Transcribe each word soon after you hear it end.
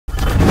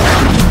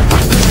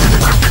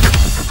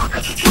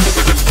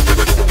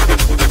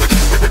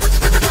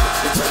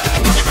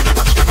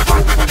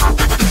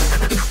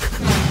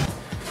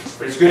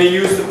going to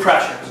use the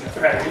pressure.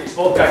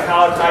 Both got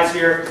collar ties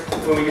here.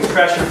 When we get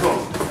pressure, boom,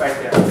 right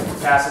there,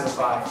 passing the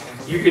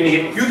 5. You can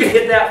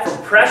hit that from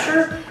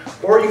pressure,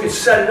 or you can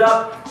set it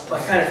up by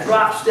kind of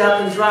drop step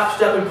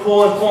and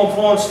pull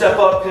and step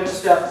up, pivot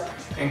step,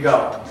 and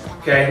go.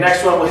 Okay,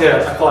 next one we'll hit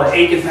I call it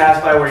Aiken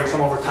pass by, where you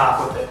come over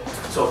top with it.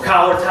 So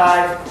collar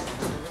tie,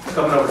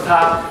 coming over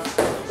top,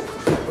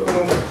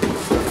 boom,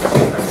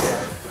 right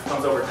there,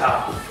 comes over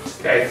top.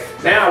 Okay,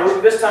 now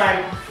this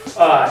time, a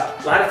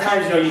lot of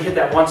times, you hit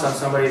that once on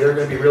somebody, they're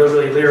going to be really,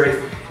 really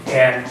leery,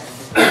 and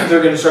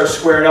they're going to start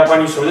squaring up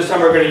on you. So this time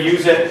we're going to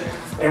use it,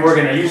 and we're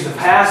going to use the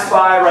pass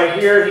by right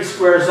here. He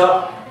squares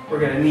up. We're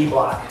going to knee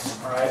block.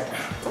 All right.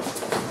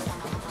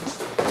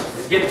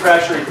 Get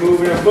pressure. He's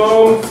moving it.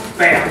 Boom.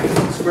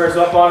 Bam. Squares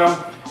up on him.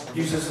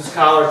 Uses his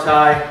collar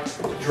tie.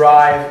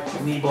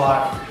 Drive. Knee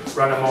block.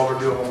 Run him over.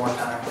 Do it one more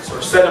time. So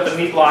we're setting up a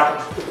knee block.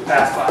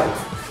 Pass by.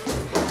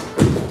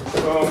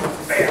 Boom.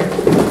 Bam.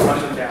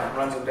 Runs him down.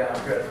 Runs him down.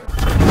 Good.